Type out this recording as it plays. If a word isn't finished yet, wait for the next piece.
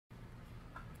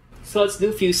So let's do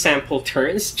a few sample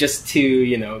turns just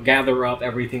to, gather up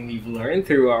everything we've learned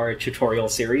through our tutorial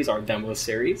series, our demo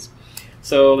series.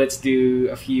 So let's do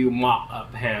a few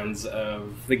mock-up hands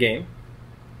of the game.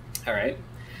 All right.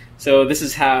 So this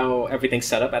is how everything's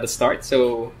set up at the start.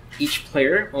 So each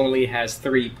player only has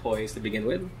 3 poise to begin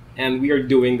with. And we are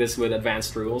doing this with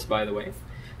advanced rules, by the way.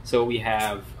 So we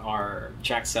have our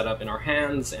jack set up in our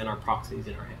hands and our proxies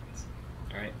in our hands.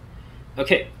 All right.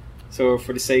 Okay. So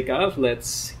for the sake of,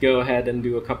 let's go ahead and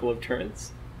do a couple of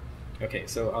turns. Okay,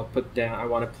 so I'll put down, I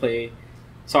want to play,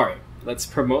 let's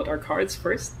promote our cards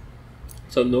first.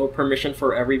 So no permission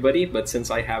for everybody, but since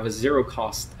I have a 0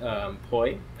 cost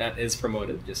poi, that is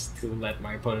promoted, just to let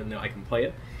my opponent know I can play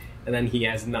it. And then he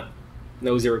has no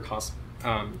 0 cost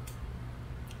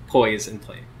poise in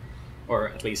play, or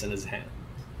at least in his hand.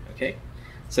 Okay,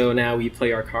 so now we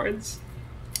play our cards.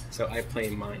 So I play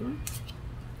mine.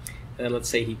 And then let's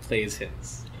say he plays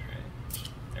his. All right.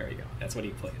 There we go. That's what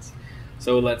he plays.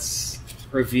 So let's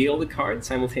reveal the card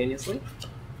simultaneously.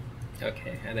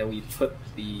 Okay, and then we put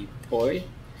the poi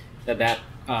that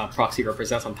proxy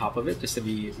represents on top of it, just to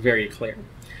be very clear.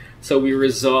 So we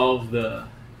resolve the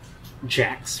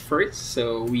jacks first,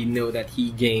 so we know that he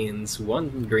gains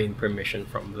 1 green permission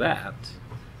from that.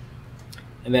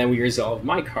 And then we resolve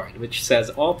my card, which says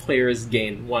all players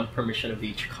gain 1 permission of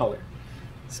each color.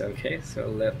 So, okay, so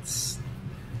let's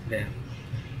then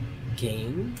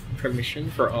gain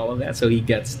permission for all of that. So he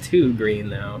gets 2 green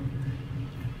now.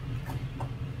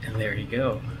 And there you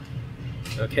go.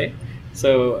 Okay,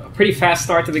 so a pretty fast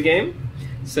start to the game.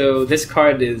 So this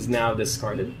card is now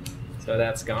discarded. So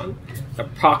that's gone. The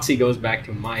proxy goes back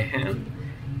to my hand.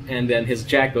 And then his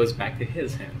jack goes back to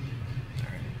his hand. All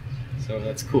right, so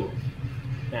that's cool.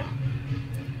 Now,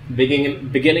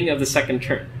 beginning of the second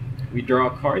turn. We draw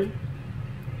a card.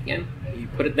 Again, you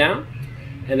put it down,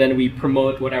 and then we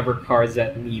promote whatever cards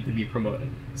that need to be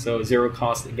promoted. So 0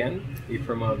 cost again, we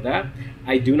promote that.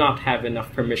 I do not have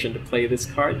enough permission to play this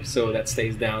card, so that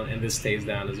stays down, and this stays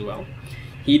down as well.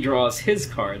 He draws his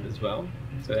card as well,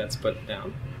 so that's put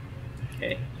down.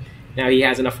 Okay. Now he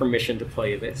has enough permission to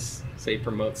play this, so he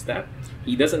promotes that.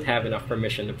 He doesn't have enough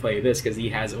permission to play this because he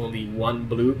has only 1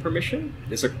 blue permission.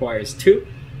 This requires 2.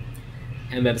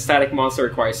 And then the static monster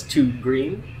requires 2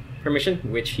 green permission,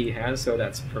 which he has, so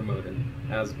that's promoted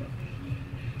as well.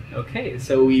 Okay,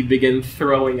 so we begin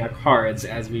throwing our cards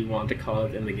as we want to call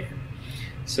it in the game.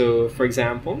 So, for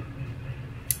example,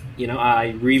 I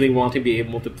really want to be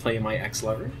able to play my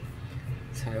ex-lover.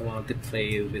 So I want to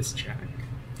play this jack.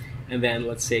 And then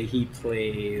let's say he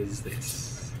plays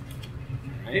this.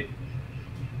 Alright?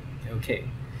 Okay,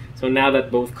 so now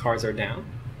that both cards are down,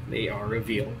 they are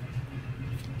revealed.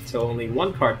 So only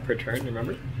 1 card per turn,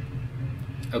 remember?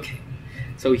 Okay,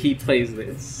 so he plays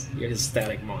this. Here's his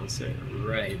static monster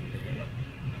right there.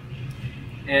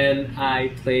 And I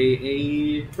play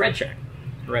a red jack,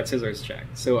 red scissors jack.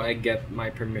 So I get my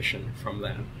permission from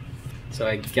that. So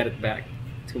I get it back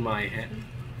to my hand.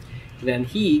 Then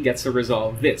he gets to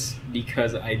resolve this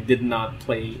because I did not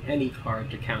play any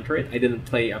card to counter it. I didn't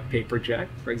play a paper jack,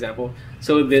 for example.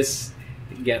 So this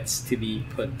gets to be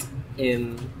put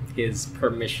in his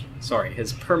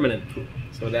his permanent pool.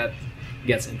 So that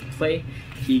gets into play.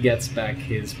 He gets back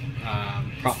his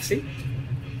proxy,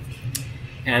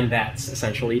 and that's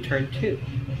essentially turn 2.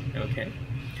 Okay.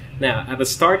 Now at the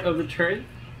start of the turn,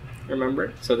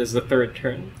 remember, so this is the 3rd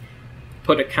turn.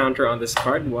 Put a counter on this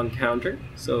card, 1 counter.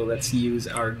 So let's use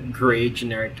our gray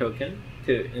generic token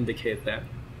to indicate that.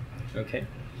 Okay.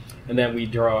 And then we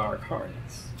draw our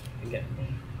cards again.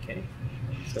 Okay.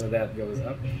 So that goes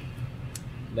up.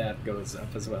 That goes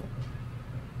up as well.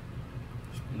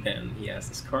 Then he has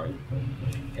this card.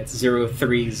 It's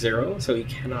 0-3-0, so he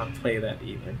cannot play that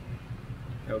either.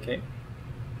 Okay.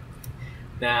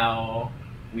 Now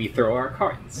we throw our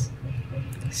cards.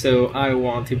 So I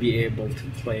want to be able to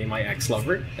play my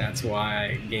ex-lover. That's why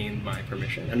I gained my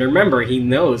permission. And remember, he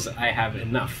knows I have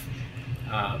enough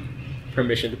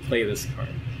permission to play this card.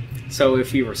 So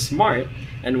if he were smart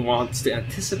and wants to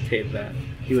anticipate that,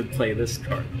 he would play this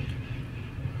card.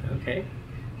 Okay.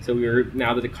 So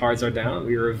now that the cards are down,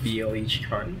 we reveal each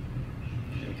card.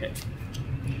 Okay.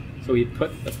 So we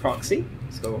put the proxy.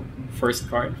 So first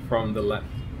card from the left,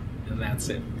 and that's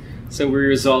it. So we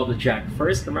resolve the jack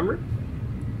first, remember?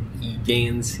 He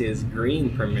gains his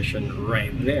green permission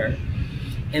right there.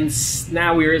 And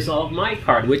now we resolve my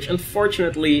card, which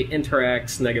unfortunately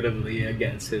interacts negatively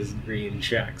against his green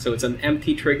jack. So it's an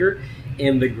empty trigger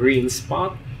in the green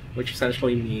spot, which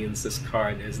essentially means this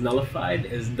card is nullified,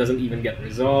 doesn't even get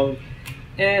resolved,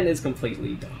 and is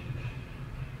completely gone.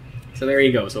 So there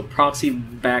you go. So proxy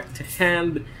back to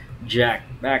hand, jack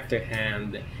back to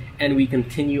hand, and we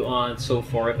continue on, so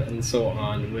forth and so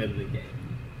on with the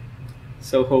game.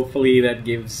 So hopefully that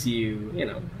gives you,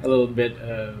 a little bit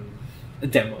of a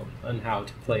demo on how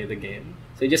to play the game.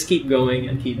 So just keep going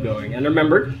and keep going. And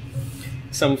remember,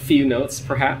 some few notes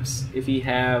perhaps, if you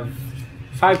have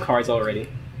 5 cards already,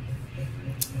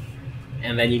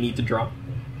 and then you need to draw,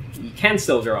 you can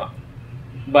still draw,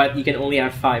 but you can only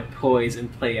have 5 pois in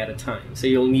play at a time. So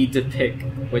you'll need to pick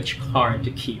which card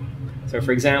to keep. So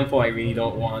for example, I really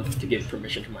don't want to give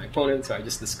permission to my opponent, so I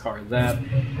just discard that,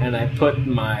 and I put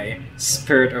my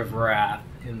Spirit of Wrath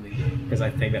in the game, because I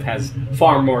think that has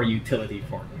far more utility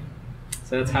for me.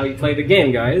 So that's how you play the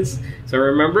game, guys. So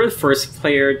remember, first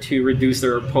player to reduce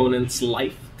their opponent's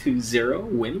life to 0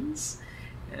 wins.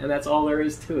 And that's all there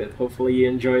is to it. Hopefully you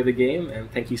enjoy the game,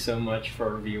 and thank you so much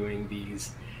for viewing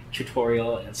these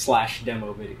tutorial and /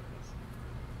 demo videos.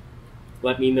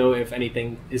 Let me know if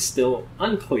anything is still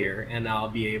unclear, and I'll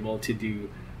be able to do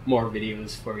more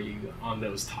videos for you on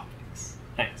those topics.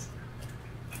 Thanks.